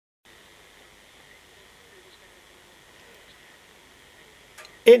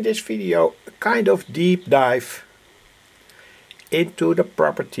In this video, a kind of deep dive into the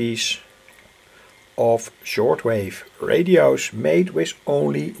properties of shortwave radios made with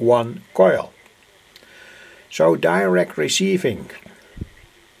only one coil. So direct receiving.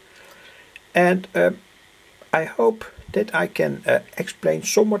 And I hope that I can explain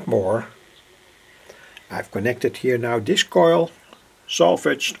somewhat more. I've connected here now this coil,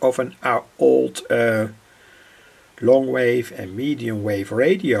 salvaged of an old long wave and medium wave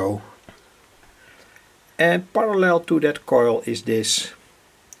radio, and parallel to that coil is this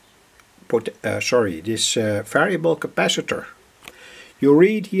variable capacitor. You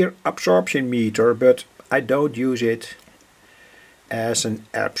read here absorption meter, but I don't use it as an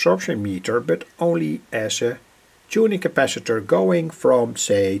absorption meter, but only as a tuning capacitor going from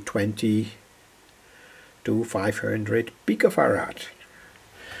say 20 to 500 picofarad.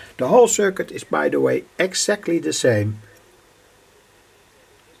 The whole circuit is, by the way, exactly the same.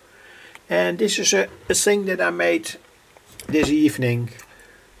 And this is a thing that I made this evening.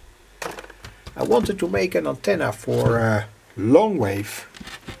 I wanted to make an antenna for long wave,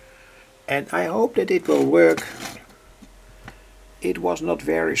 and I hope that it will work. It was not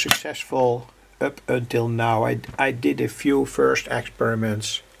very successful up until now. I did a few first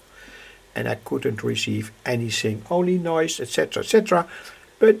experiments and I couldn't receive anything, only noise, etc., etc.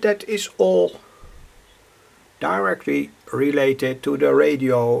 But that is all directly related to the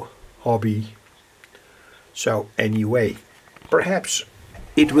radio hobby. So anyway, perhaps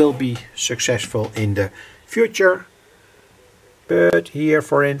it will be successful in the future. But here,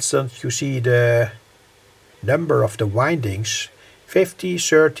 for instance, you see the number of the windings: 50,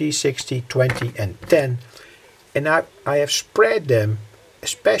 30, 60, 20 and 10. And I have spread them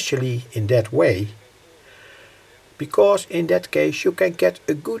especially in that way, because in that case you can get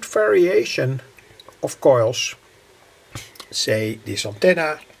a good variation of coils. Say this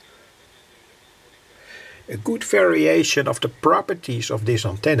antenna, a good variation of the properties of this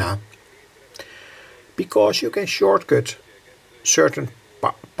antenna, because you can shortcut certain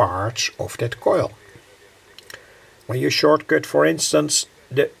parts of that coil. When you shortcut, for instance,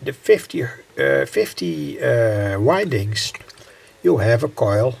 the 50 windings, you have a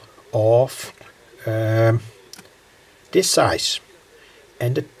coil of this size,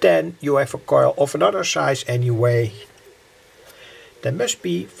 and the 10 you have a coil of another size anyway. There must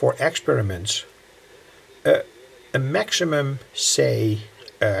be, for experiments, a maximum, say,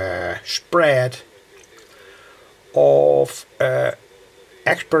 spread of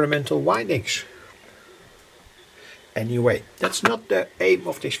experimental windings. Anyway, that's not the aim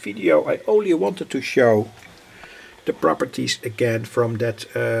of this video. I only wanted to show the properties again from that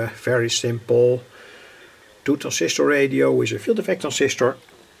very simple 2-transistor radio with a field effect transistor.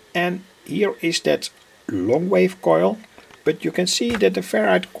 And here is that long wave coil, but you can see that the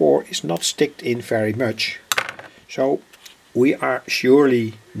ferrite core is not sticked in very much. So we are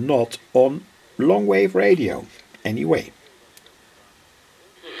surely not on long wave radio anyway.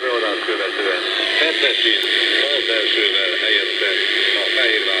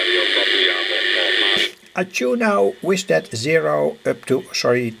 I tune now with that 20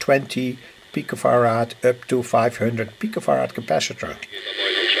 picofarad up to 500 picofarad capacitor.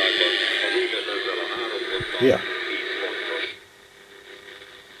 Yeah.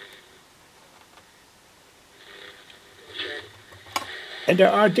 And there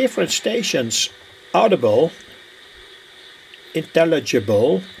are different stations: audible,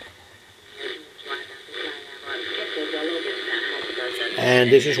 intelligible, and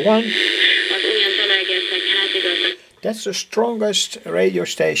this is one. That's the strongest radio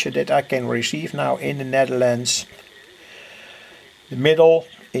station that I can receive now in the Netherlands. In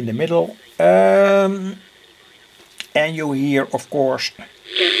the middle. And you hear, of course,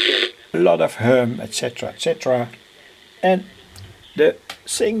 a lot of hum, etc., etc. And the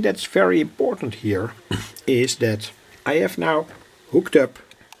thing that's very important here is that I have now hooked up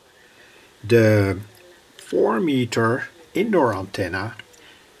the 4-meter indoor antenna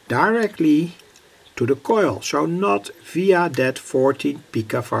directly to the coil, so not via that 14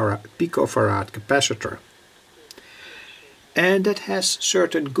 picofarad capacitor. And that has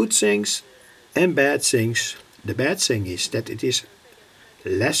certain good things and bad things. The bad thing is that it is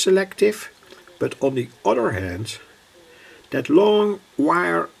less selective, but on the other hand, that long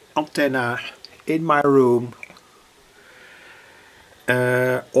wire antenna in my room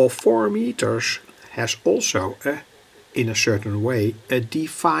of 4 meters has also in a certain way a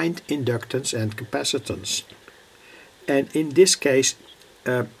defined inductance and capacitance. And in this case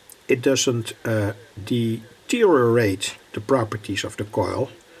it doesn't deteriorate the properties of the coil,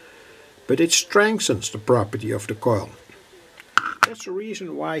 but it strengthens the property of the coil. that's the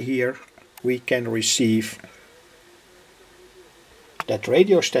reason why here we can receive that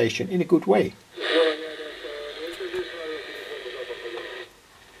radio station in a good way.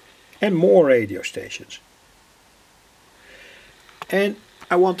 And more radio stations. And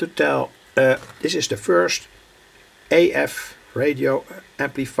I want to tell, this is the first AF radio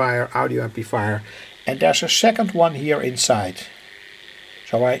amplifier, audio amplifier, and there's a second one here inside.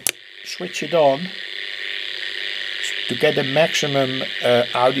 So I switch it on to get the maximum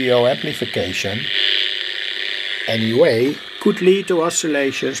audio amplification. Anyway, could lead to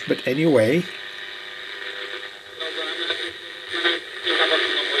oscillations, but anyway.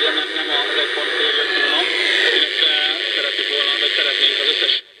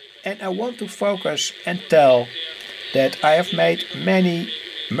 And I want to focus and tell that I have made many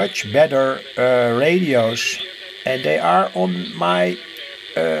much better radios, and they are on my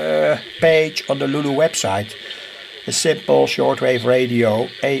page on the Lulu website. A simple shortwave radio,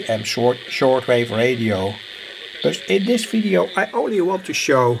 AM shortwave radio. But in this video I only want to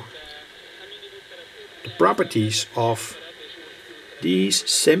show the properties of these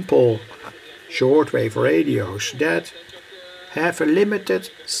simple shortwave radios that have a limited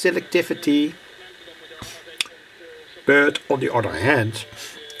selectivity, but on the other hand,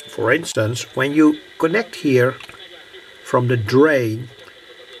 for instance, when you connect here from the drain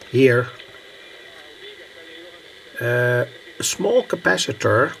here a small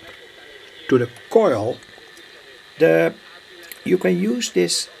capacitor to the coil, you can use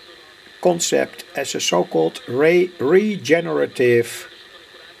this concept as a so-called Rea Regenerative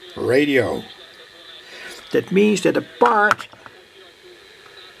Radio. That means that a part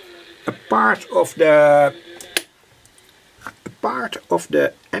of the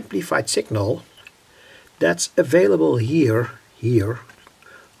amplified signal that's available here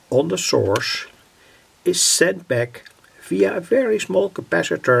on the source is sent back via a very small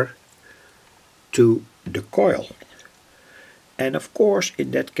capacitor to the coil. And of course,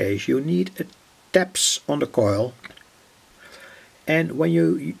 in that case, you need a taps on the coil. And when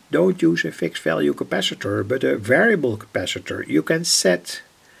you don't use a fixed value capacitor, but a variable capacitor, you can set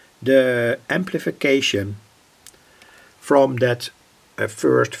the amplification from that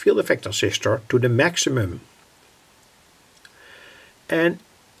first field effect transistor to the maximum. And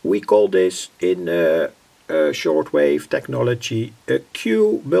we call this in shortwave technology a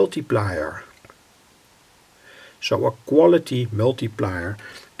Q multiplier. So a quality multiplier.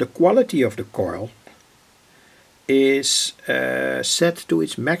 The quality of the coil is set to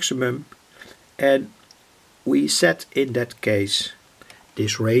its maximum, and we set in that case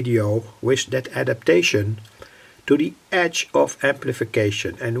this radio with that adaptation to the edge of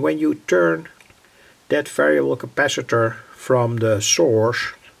amplification. And when you turn that variable capacitor from the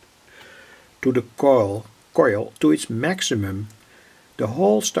source to the coil to its maximum, the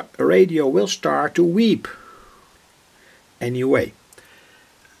whole radio will start to weep. Anyway,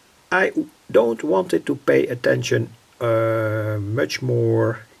 I don't want it to pay attention much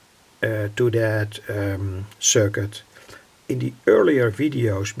more to that circuit in the earlier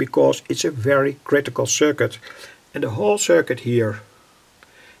videos, because it's a very critical circuit, and the whole circuit here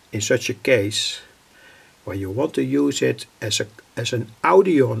in such a case, when you want to use it as an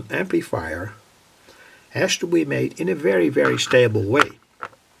audio amplifier, has to be made in a very stable way.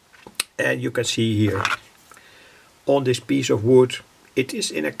 And you can see here on this piece of wood, it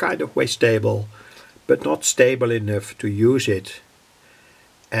is in a kind of way stable, but not stable enough to use it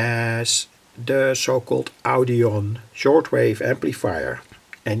as the so-called audio shortwave amplifier.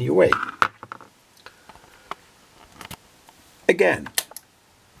 Anyway, again,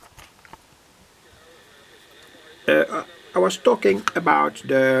 I was talking about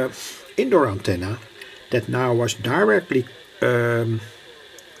the indoor antenna that now was directly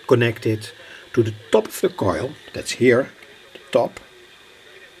connected to the top of the coil. That's here, the top.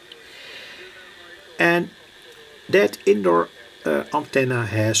 And that indoor antenna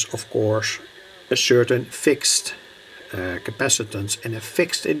has, of course, a certain fixed capacitance and a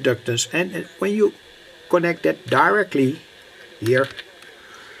fixed inductance. And when you connect that directly here,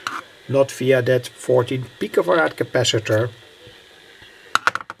 not via that 14 picofarad capacitor,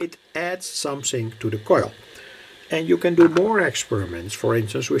 it adds something to the coil. And you can do more experiments, for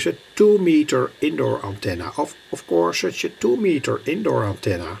instance with a 2 meter indoor antenna. Of course, such a 2 meter indoor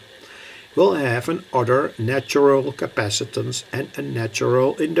antenna will have an other natural capacitance and a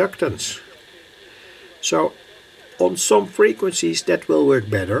natural inductance. So on some frequencies that will work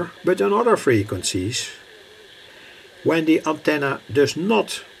better, but on other frequencies, when the antenna does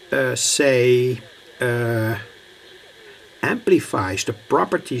not amplifies the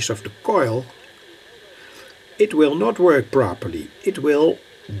properties of the coil, it will not work properly. It will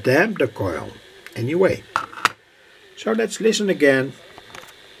damp the coil anyway. So let's listen again.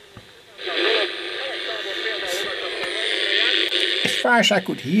 As far as I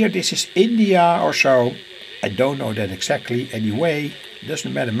could hear, this is India or so. I don't know that exactly anyway.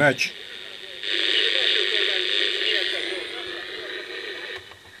 Doesn't matter much.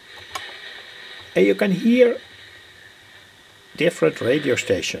 And you can hear different radio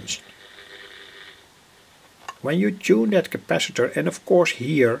stations. When you tune that capacitor, and of course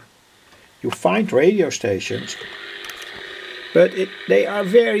here you find radio stations, but they are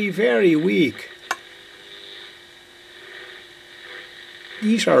very, very weak.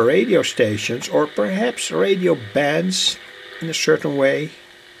 These are radio stations, or perhaps radio bands in a certain way,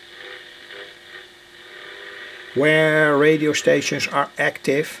 where radio stations are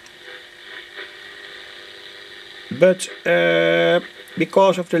active. But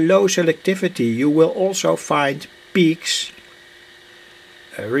because of the low selectivity, you will also find peaks,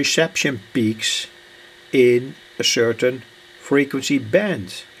 reception peaks, in a certain frequency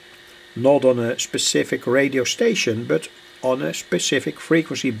band. Not on a specific radio station, but on a specific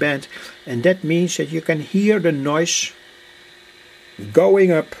frequency band. And that means that you can hear the noise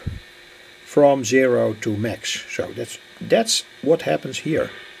going up from 0 to max. So that's what happens here.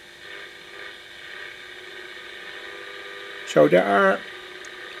 So there are,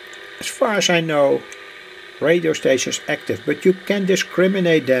 as far as I know, radio stations active, but you can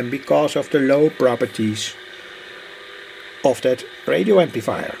discriminate them because of the low properties of that radio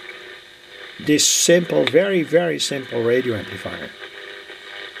amplifier. This simple, very, very simple radio amplifier.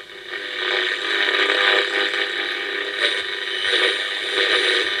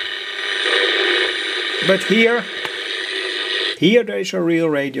 But here there is a real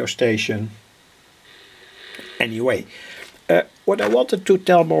radio station. Anyway, what I wanted to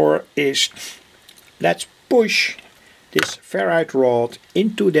tell more is, let's push this ferrite rod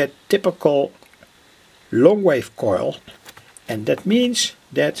into that typical long wave coil, and that means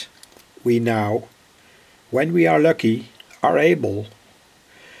that we now, when we are lucky, are able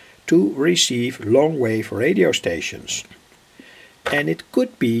to receive long wave radio stations. And it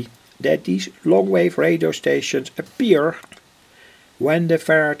could be that these long wave radio stations appear when the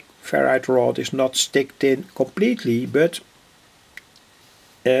ferrite rod is not sticked in completely, but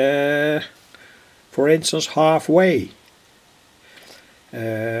for instance halfway.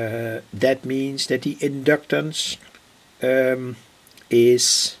 That means that the inductance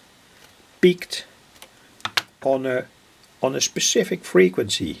is peaked on a specific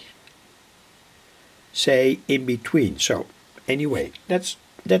frequency, say in between. So anyway, that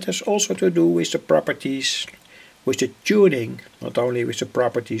has also to do with the properties, with the tuning, not only with the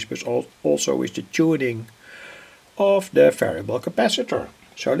properties but also with the tuning of the variable capacitor.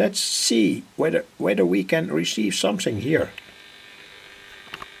 So let's see whether we can receive something here.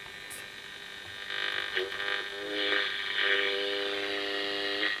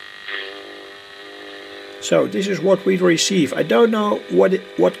 So this is what we receive. I don't know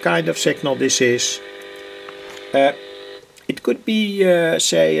what kind of signal this is. It could be,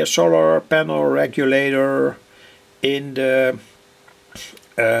 say, a solar panel regulator in the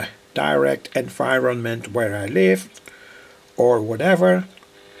direct environment where I live, or whatever.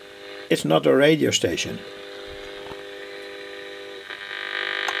 It's not a radio station.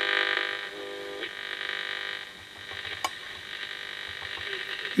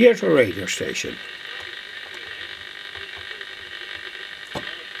 Here's a radio station.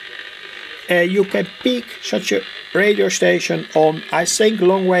 You can peak such a radio station on, I think,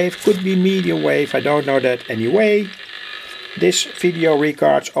 long wave, could be medium wave, I don't know that anyway. This video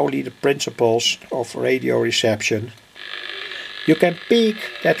regards only the principles of radio reception. You can peak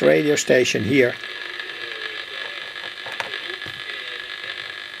that radio station here.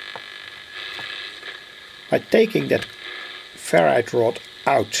 By taking that ferrite rod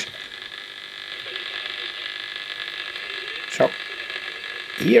out. So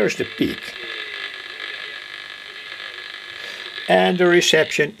here's the peak. And the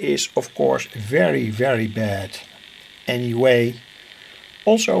reception is of course very, very bad. Anyway,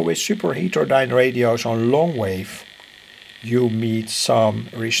 also with superheterodyne radios on long wave, you meet some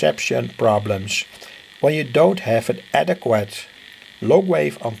reception problems when you don't have an adequate long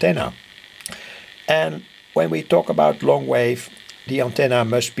wave antenna. And when we talk about long wave, the antenna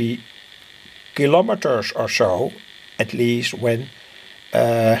must be kilometers or so, at least when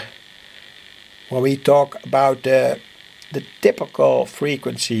we talk about the typical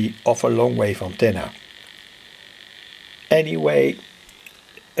frequency of a long wave antenna. Anyway,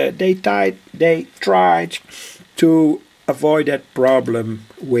 they tried to avoid that problem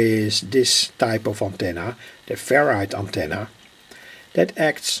with this type of antenna, the ferrite antenna, that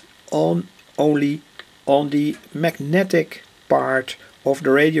acts only on the magnetic part of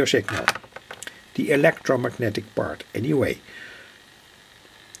the radio signal, the electromagnetic part anyway.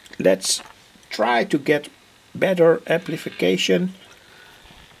 Let's try to get better amplification.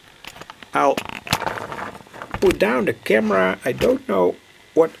 I'll put down the camera. I don't know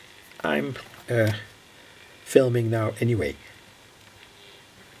what I'm filming now anyway.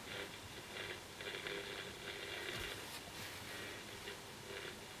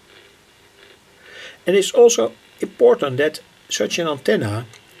 And it's also important that such an antenna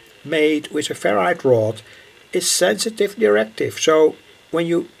made with a ferrite rod is sensitive directive. So when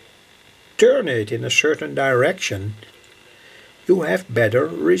you turn it in a certain direction, you have better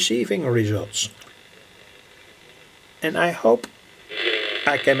receiving results. And I hope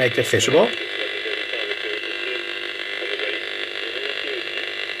I can make that visible.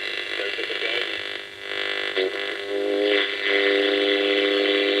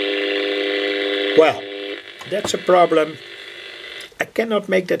 Well, that's a problem. I cannot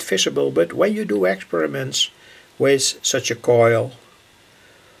make that visible, but when you do experiments with such a coil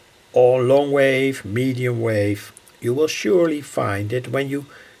on long wave, medium wave, you will surely find that when you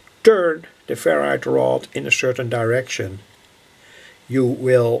turn the ferrite rod in a certain direction, you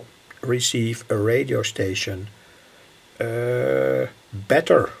will receive a radio station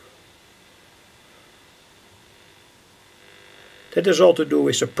better. That has all to do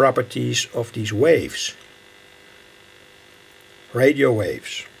with the properties of these waves, radio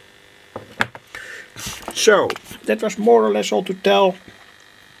waves. So, that was more or less all to tell.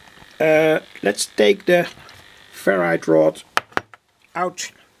 Let's take the ferrite rod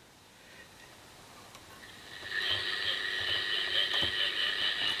out.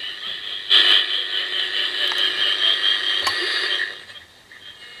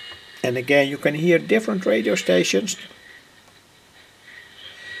 And again, you can hear different radio stations.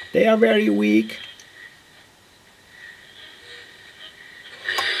 They are very weak.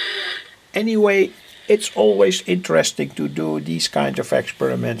 Anyway, it's always interesting to do these kind of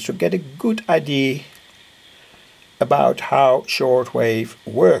experiments to get a good idea about how shortwave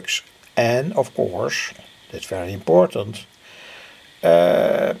works. And of course, that's very important,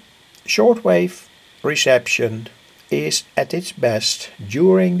 shortwave reception is at its best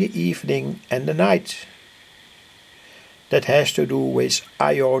during the evening and the night. That has to do with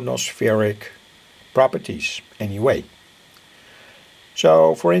ionospheric properties anyway.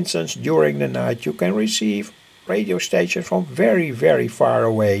 So, for instance, during the night you can receive radio stations from very, very far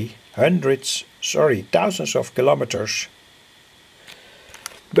away, thousands of kilometers.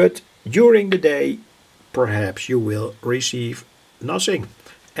 But during the day, perhaps you will receive nothing.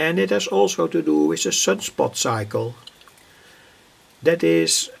 And it has also to do with the sunspot cycle. That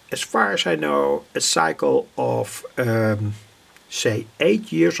is, as far as I know, a cycle of, say,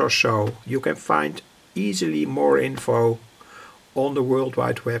 8 years or so. You can find easily more info on the World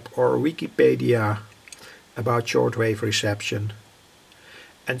Wide Web or Wikipedia about shortwave reception.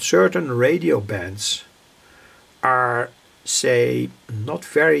 And certain radio bands are, say, not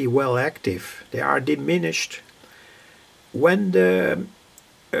very well active. They are diminished when the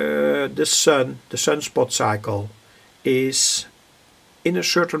sunspot cycle is in a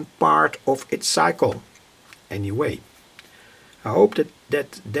certain part of its cycle anyway. I hope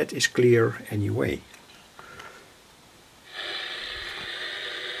that is clear anyway.